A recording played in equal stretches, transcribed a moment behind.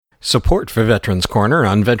Support for Veterans Corner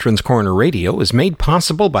on Veterans Corner Radio is made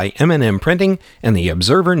possible by M&M Printing and the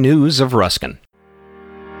Observer News of Ruskin.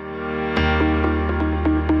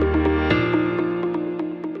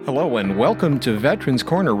 Hello and welcome to Veterans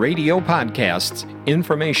Corner Radio Podcasts,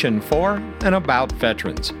 information for and about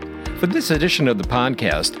veterans. For this edition of the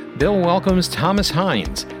podcast, Bill welcomes Thomas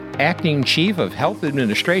Hines, Acting Chief of Health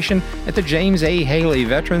Administration at the James A. Haley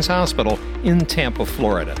Veterans Hospital in Tampa,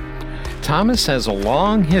 Florida. Thomas has a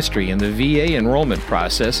long history in the VA enrollment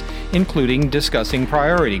process, including discussing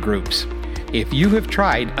priority groups. If you have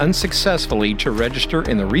tried unsuccessfully to register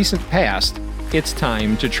in the recent past, it's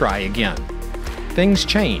time to try again. Things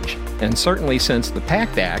change, and certainly since the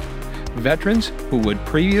PACT Act, veterans who would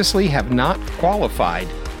previously have not qualified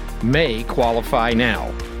may qualify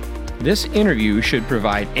now. This interview should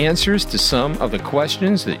provide answers to some of the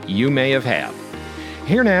questions that you may have had.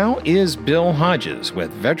 Here now is Bill Hodges with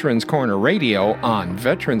Veterans Corner Radio on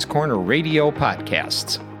Veterans Corner Radio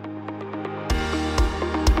Podcasts.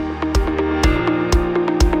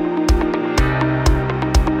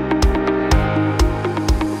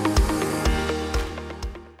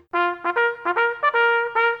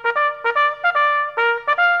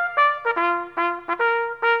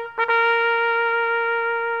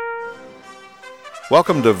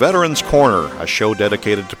 Welcome to Veterans Corner, a show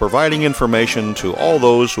dedicated to providing information to all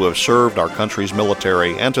those who have served our country's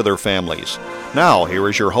military and to their families. Now, here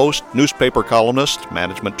is your host, newspaper columnist,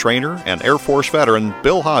 management trainer, and Air Force veteran,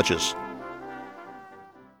 Bill Hodges.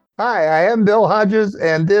 Hi, I am Bill Hodges,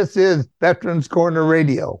 and this is Veterans Corner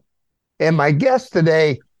Radio. And my guest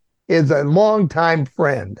today is a longtime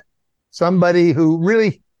friend, somebody who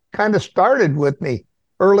really kind of started with me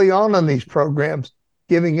early on in these programs,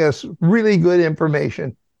 giving us really good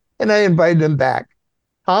information, and I invited him back.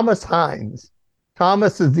 Thomas Hines.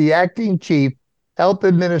 Thomas is the Acting Chief, Health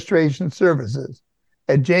Administration Services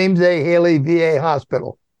at James A. Haley VA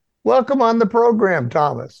Hospital. Welcome on the program,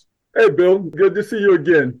 Thomas. Hey, Bill. Good to see you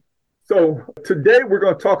again. So today we're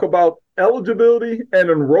going to talk about eligibility and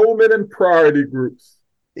enrollment in priority groups.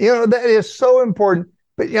 You know, that is so important.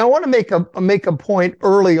 But I want to make a point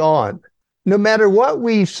early on. No matter what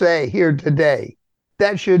we say here today,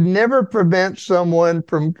 that should never prevent someone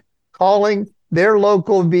from calling their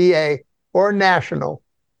local VA or national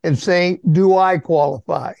and saying, do I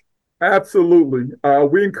qualify? Absolutely.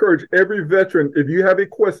 We encourage every veteran, if you have a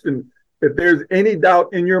question, if there's any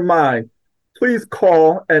doubt in your mind, please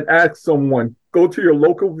call and ask someone. Go to your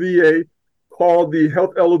local VA, call the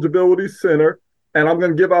Health Eligibility Center, and I'm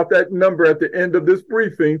going to give out that number at the end of this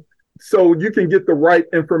briefing so you can get the right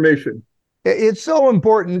information. It's so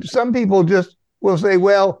important. Some people just will say,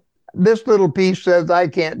 well, this little piece says I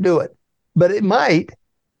can't do it. But it might,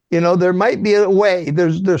 there might be a way.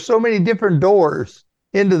 There's so many different doors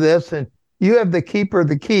into this, and you have the keeper of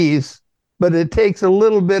the keys, but it takes a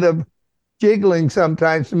little bit of jiggling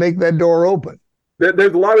sometimes to make that door open.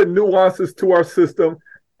 There's a lot of nuances to our system,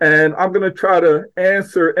 and I'm going to try to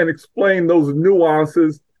answer and explain those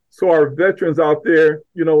nuances so our veterans out there,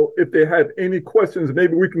 if they have any questions,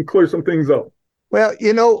 maybe we can clear some things up. Well,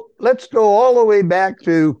 let's go all the way back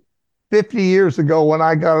to 50 years ago when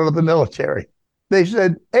I got out of the military. They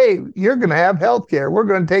said, hey, you're going to have health care. We're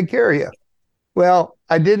going to take care of you. Well,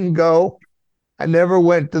 I didn't go. I never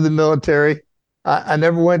went to the military. I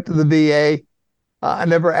never went to the VA. I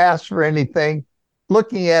never asked for anything.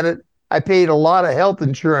 Looking at it, I paid a lot of health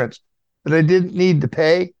insurance that I didn't need to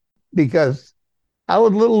pay because I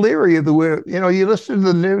was a little leery of the way, you listen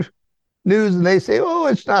to the news and they say, oh,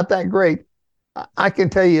 it's not that great. I can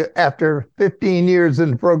tell you after 15 years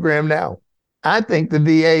in the program now, I think the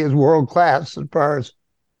VA is world class as far as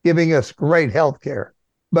giving us great health care.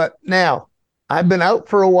 But now, I've been out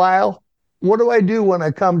for a while. What do I do when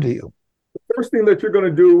I come to you? The first thing that you're going to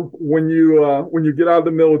do when you get out of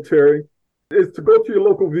the military is to go to your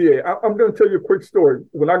local VA. I'm going to tell you a quick story.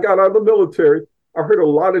 When I got out of the military, I heard a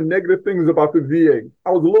lot of negative things about the VA.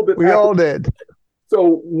 I was a little bit... We all did.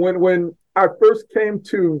 So when I first came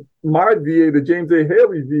to my VA, the James A.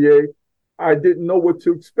 Haley VA, I didn't know what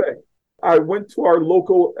to expect. I went to our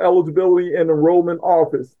local eligibility and enrollment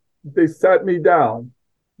office. They sat me down.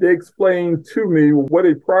 They explained to me what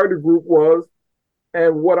a priority group was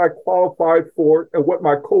and what I qualified for and what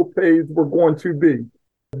my co-pays were going to be.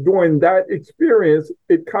 During that experience,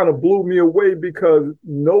 it kind of blew me away because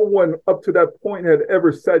no one up to that point had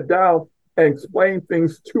ever sat down and explained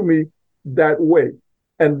things to me that way.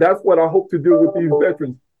 And that's what I hope to do with these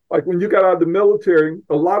veterans. Like when you got out of the military,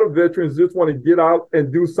 a lot of veterans just want to get out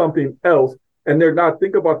and do something else. And they're not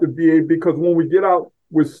thinking about the VA because when we get out,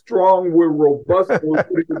 we're strong, we're robust, we're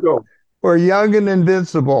ready to go. We're young and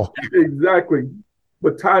invincible. Exactly.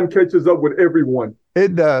 but time catches up with everyone.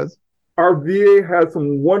 It does. Our VA has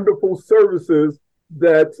some wonderful services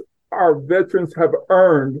that our veterans have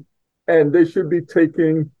earned, and they should be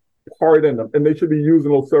taking part in them, and they should be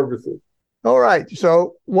using those services. All right.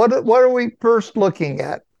 So what are we first looking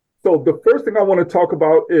at? So the first thing I want to talk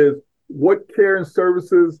about is what care and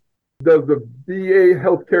services does the VA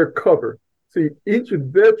healthcare cover? See, each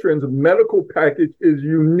veteran's medical package is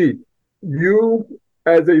unique. You,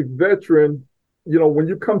 as a veteran, when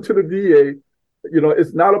you come to the VA,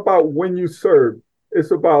 it's not about when you served.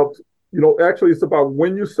 It's about, it's about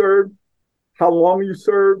when you served, how long you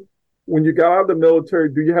served, when you got out of the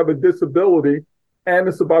military, do you have a disability, and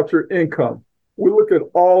it's about your income. We look at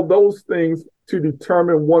all those things to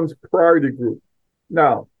determine one's priority group.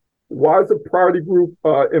 Now, why is a priority group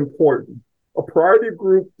important? A priority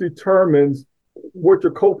group determines what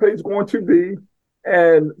your copay is going to be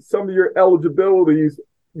and some of your eligibilities,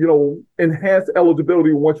 enhanced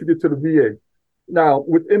eligibility once you get to the VA. Now,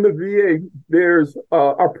 within the VA, there's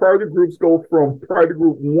our priority groups go from priority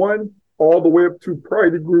group 1 all the way up to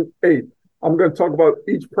priority group 8. I'm going to talk about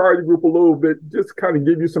each priority group a little bit, just kind of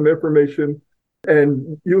give you some information,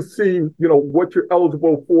 and you'll see, what you're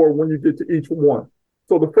eligible for when you get to each one.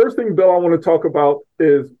 So the first thing, Bill, I want to talk about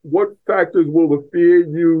is what factors will the VA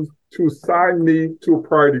use to assign me to a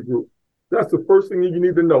priority group? That's the first thing you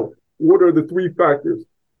need to know. What are the 3 factors?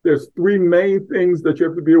 There's 3 main things that you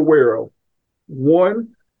have to be aware of. One,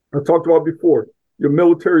 I talked about before, your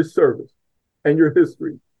military service and your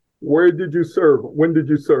history. Where did you serve? When did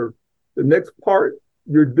you serve? The next part,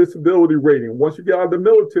 your disability rating. Once you get out of the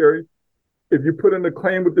military, if you put in a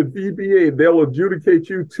claim with the VBA, they'll adjudicate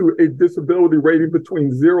you to a disability rating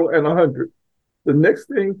between 0 and 100. The next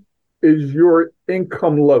thing is your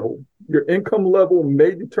income level. Your income level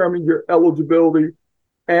may determine your eligibility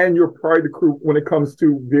and your priority group when it comes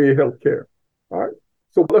to VA healthcare. All right.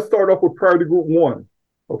 So let's start off with priority group 1.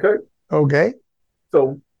 Okay. Okay.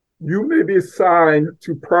 So you may be assigned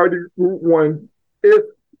to priority group 1 if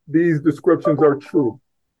these descriptions are true.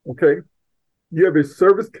 Okay. You have a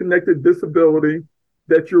service-connected disability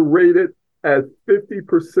that you're rated as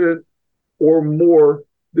 50% or more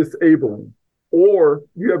disabling, or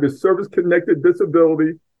you have a service-connected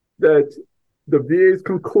disability that the VA has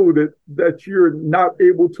concluded that you're not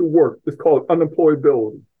able to work. It's called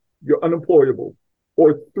unemployability. You're unemployable.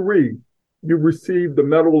 Or 3, you receive the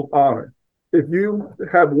Medal of Honor. If you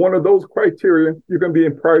have one of those criteria, you're going to be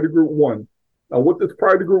in priority group 1. Now, what does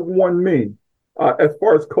priority group 1 mean? As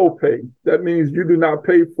far as copay, that means you do not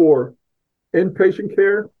pay for inpatient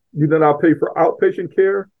care, you do not pay for outpatient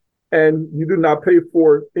care, and you do not pay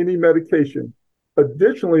for any medication.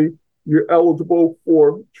 Additionally, you're eligible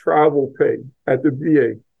for travel pay at the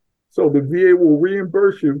VA. So the VA will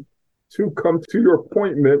reimburse you to come to your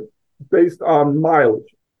appointment based on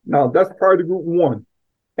mileage. Now, that's priority group 1.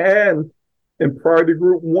 And in priority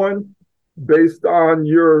group 1, based on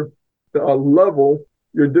your level,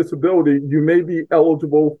 your disability, you may be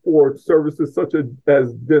eligible for services such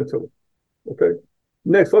as dental. Okay.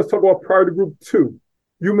 Next, let's talk about priority group 2.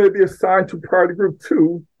 You may be assigned to priority group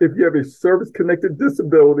 2 if you have a service-connected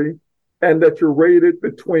disability and that you're rated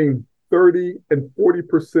between 30 and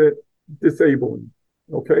 40% disabling.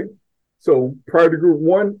 Okay. So priority group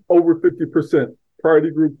 1, over 50%.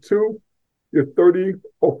 Priority group 2, you're 30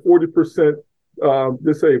 or 40%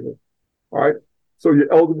 disabled. All right. So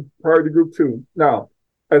you're eligible for priority group 2. Now,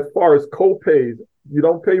 as far as copays, you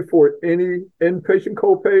don't pay for any inpatient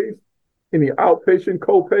copays, any outpatient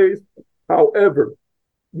copays. However,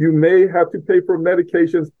 you may have to pay for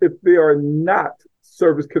medications if they are not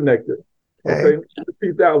service connected. Okay.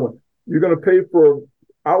 Repeat that one. You're going to pay for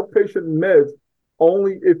outpatient meds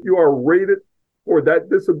only if you are rated for that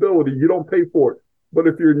disability. You don't pay for it. But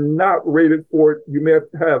if you're not rated for it, you may have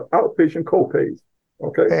to have outpatient copays.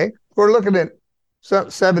 Okay. We're looking at $7,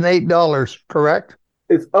 $8, correct?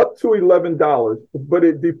 It's up to $11, but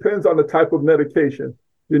it depends on the type of medication,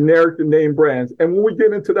 generic and name brands. And when we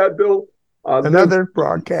get into that, Bill, another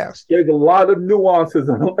broadcast. There's a lot of nuances,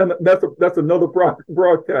 and that's another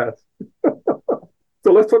broadcast.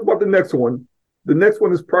 So let's talk about the next one. The next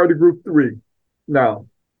one is priority group 3. Now,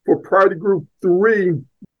 for priority group 3,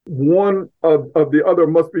 one of the other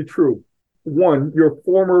must be true. 1, your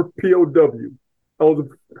former POW, eligible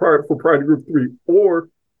for priority group 3, or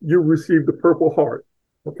you received the Purple Heart.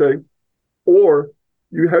 Okay. Or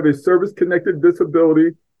you have a service-connected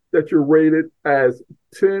disability that you're rated as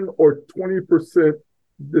 10 or 20%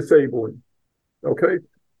 disabling. Okay.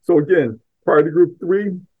 So again, priority group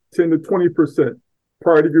 3, 10 to 20%.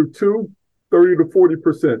 Priority group 2, 30 to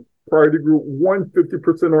 40%. Priority group 1,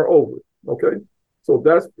 50% or over. Okay. So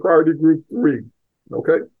that's priority group 3.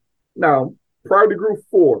 Okay. Now, priority group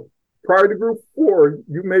 4. Priority group 4,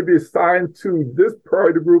 you may be assigned to this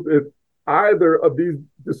priority group if either of these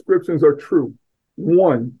descriptions are true.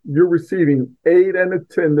 1, you're receiving aid and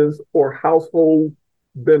attendance or household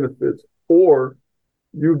benefits, or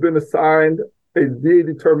you've been assigned a VA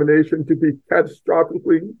determination to be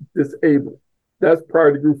catastrophically disabled. That's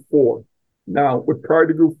priority group 4. Now, with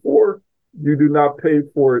priority group 4, you do not pay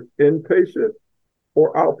for inpatient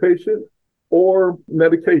or outpatient or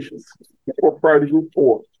medications for priority group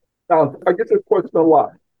 4. Now, I get this question a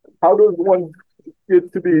lot. How does one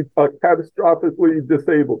get to be catastrophically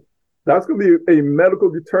disabled? That's going to be a medical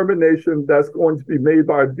determination that's going to be made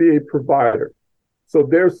by a VA provider. So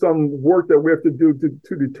there's some work that we have to do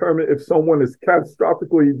to determine if someone is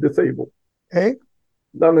catastrophically disabled. Okay.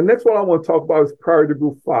 Now, the next one I want to talk about is priority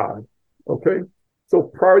group 5. Okay. So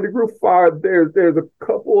priority group 5, there's a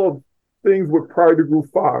couple of things with priority group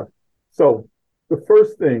 5. So the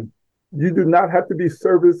first thing, you do not have to be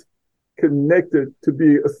service connected to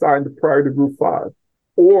be assigned to priority group 5,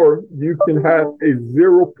 or you can have a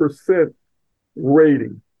 0%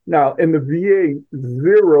 rating. Now, in the VA,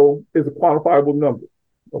 0 is a quantifiable number.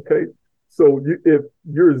 Okay. So if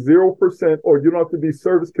you're 0% or you don't have to be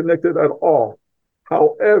service connected at all.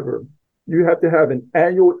 However, you have to have an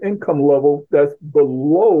annual income level that's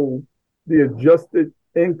below the adjusted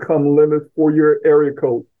income limit for your area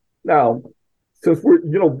code. Now, since we're,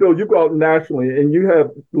 Bill, you go out nationally and you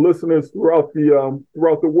have listeners throughout the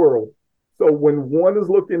world. So when one is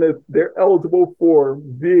looking at they're eligible for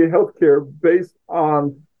VA healthcare based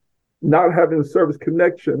on not having a service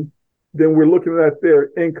connection, then we're looking at their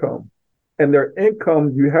income. And their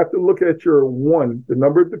income, you have to look at your 1, the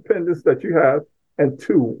number of dependents that you have, and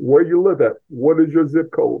 2, where you live at. What is your zip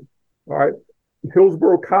code? All right.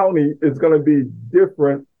 Hillsborough County is going to be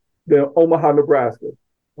different than Omaha, Nebraska.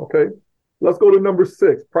 Okay. Let's go to number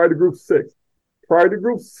 6, priority group 6. Priority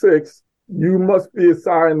group 6, you must be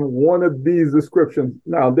assigned one of these descriptions.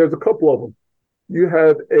 Now, there's a couple of them. You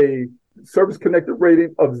have a service-connected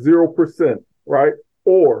rating of 0%, right?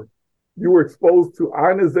 Or you were exposed to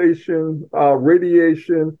ionization,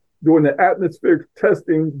 radiation, during the atmospheric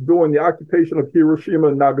testing during the occupation of Hiroshima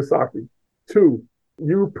and Nagasaki. 2,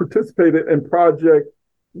 you participated in Project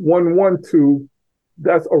 112.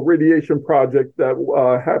 That's a radiation project that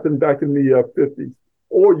happened back in the 50s.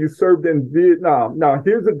 Or you served in Vietnam. Now,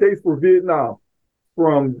 here's the dates for Vietnam.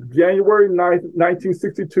 From January 9th,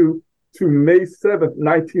 1962 to May 7th,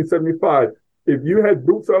 1975. If you had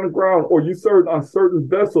boots on the ground or you served on certain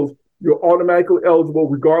vessels, you're automatically eligible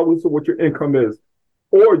regardless of what your income is.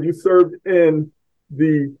 Or you served in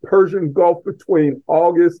the Persian Gulf between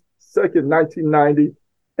August 2nd, 1990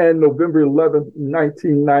 and November 11th,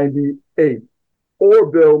 1998.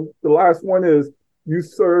 Or, Bill, the last one is you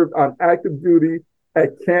served on active duty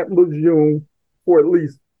at Camp Lejeune for at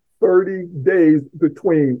least 30 days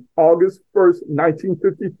between August 1st,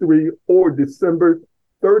 1953 or December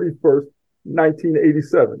 31st,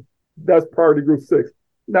 1987. That's priority group 6.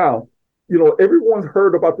 Now, everyone's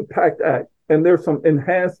heard about the PACT Act, and there's some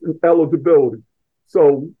enhanced eligibility.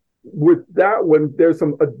 So with that one, there's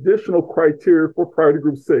some additional criteria for priority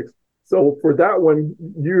group 6. So for that one,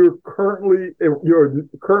 you're currently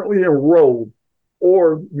enrolled,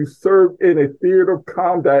 or you served in a theater of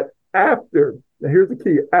combat after, now here's the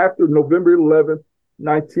key, after November 11th,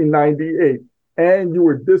 1998, and you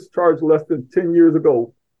were discharged less than 10 years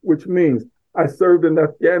ago, which means I served in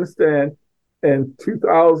Afghanistan in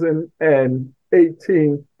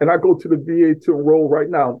 2018, and I go to the VA to enroll right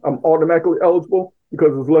now. I'm automatically eligible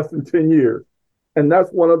because it's less than 10 years. And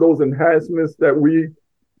that's one of those enhancements that we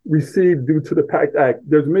received due to the PACT Act.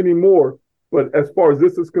 There's many more, but as far as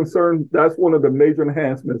this is concerned, that's one of the major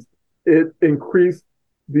enhancements. It increased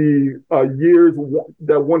the years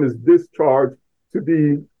that one is discharged to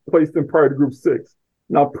be placed in priority group 6.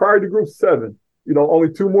 Now, priority group 7,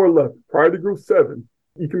 only 2 more left. Priority group 7,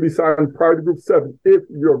 you can be signed priority group 7 if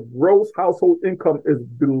your gross household income is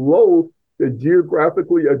below the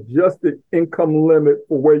geographically adjusted income limit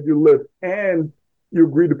for where you live and you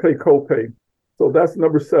agree to pay copay. So that's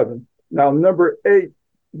number 7. Now, number 8,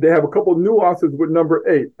 they have a couple of nuances with number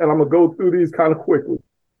 8, and I'm going to go through these kind of quickly.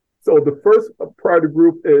 So the first priority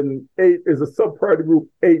group in 8 is a sub-priority group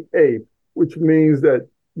 8A, which means that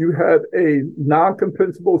you have a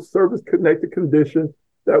non-compensable service-connected condition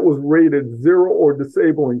that was rated 0 or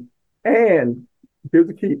disabling. And here's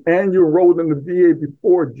the key, and you enrolled in the VA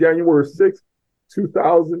before January 6,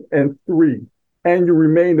 2003, and you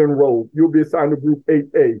remained enrolled. You'll be assigned to group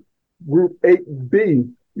 8A. Group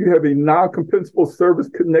 8B, you have a non-compensable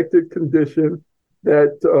service-connected condition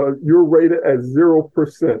that you're rated at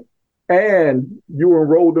 0%. and you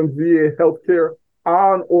enrolled in VA healthcare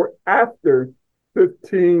on or after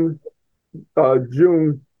 15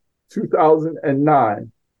 June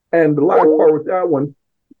 2009. And the last part with that one,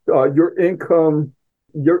 your income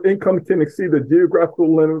can exceed the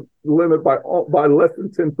geographical limit by less than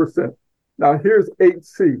 10%. Now here's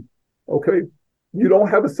 8C, okay? You don't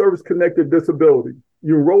have a service-connected disability.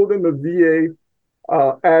 You enrolled in the VA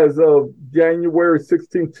as of January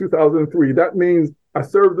 16, 2003. That means I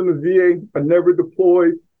served in the VA, I never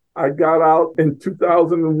deployed. I got out in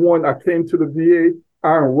 2001, I came to the VA,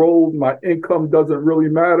 I enrolled, my income doesn't really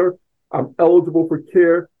matter. I'm eligible for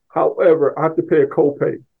care. However, I have to pay a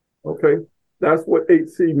copay, okay? That's what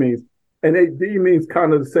 8C means. And 8D means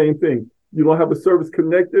kind of the same thing. You don't have a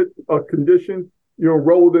service-connected condition. You're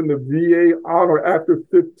enrolled in the VA on or after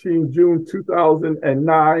 15 June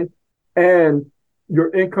 2009, and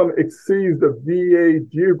your income exceeds the VA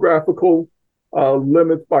geographical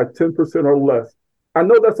limits by 10% or less. I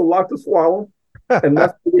know that's a lot to swallow, and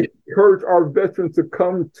that's why we encourage our veterans to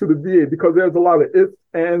come to the VA, because there's a lot of ifs,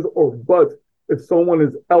 ands, or buts if someone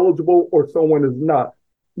is eligible or someone is not.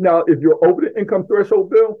 Now, if you're over the income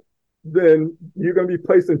threshold, Bill, then you're going to be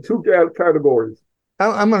placed in two categories.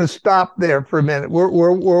 I'm going to stop there for a minute. We're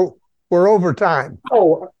over time.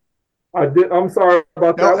 Oh, I'm sorry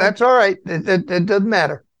about that. No, that's all right. It doesn't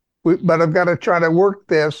matter. But I've got to try to work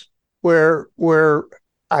this where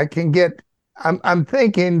I can get. I'm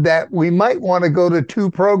thinking that we might want to go to two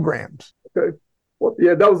programs. Okay. Well,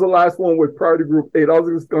 yeah, that was the last one with Priority Group 8. I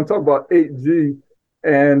was just going to talk about 8G.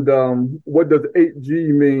 And what does 8G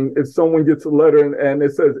mean? If someone gets a letter and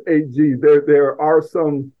it says 8G, there are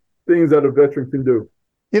some things that a veteran can do.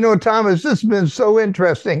 You know, Thomas, this has been so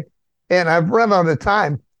interesting, and I've run out of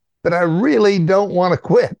time, but I really don't want to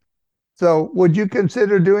quit. So would you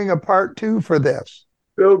consider doing a part 2 for this?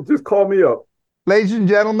 Bill, just call me up. Ladies and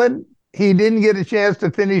gentlemen, he didn't get a chance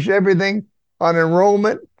to finish everything on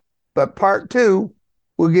enrollment, but part 2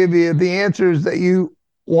 will give you the answers that you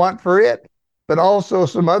want for it, but also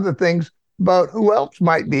some other things about who else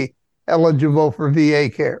might be eligible for VA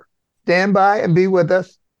care. Stand by and be with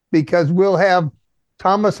us, because we'll have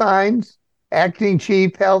Thomas Hines, Acting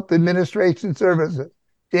Chief Health Administration Services,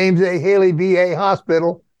 James A. Haley VA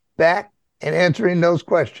Hospital, back and answering those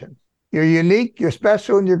questions. You're unique, you're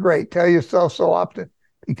special, and you're great. Tell yourself so often,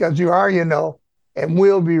 because you are, you know. And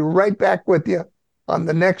we'll be right back with you on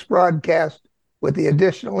the next broadcast with the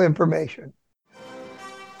additional information.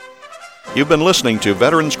 You've been listening to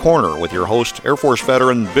Veterans Corner with your host, Air Force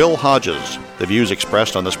veteran Bill Hodges. The views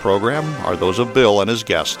expressed on this program are those of Bill and his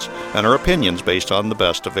guests, and are opinions based on the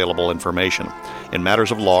best available information. In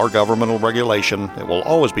matters of law or governmental regulation, it will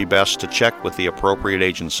always be best to check with the appropriate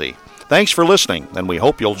agency. Thanks for listening, and we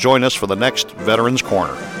hope you'll join us for the next Veterans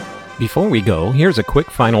Corner. Before we go, here's a quick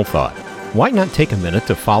final thought. Why not take a minute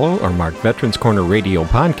to follow or mark Veterans Corner Radio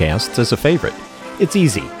podcasts as a favorite? It's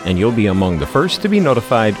easy, and you'll be among the first to be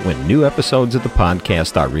notified when new episodes of the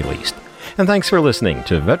podcast are released. And thanks for listening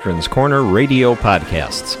to Veterans Corner Radio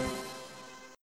Podcasts.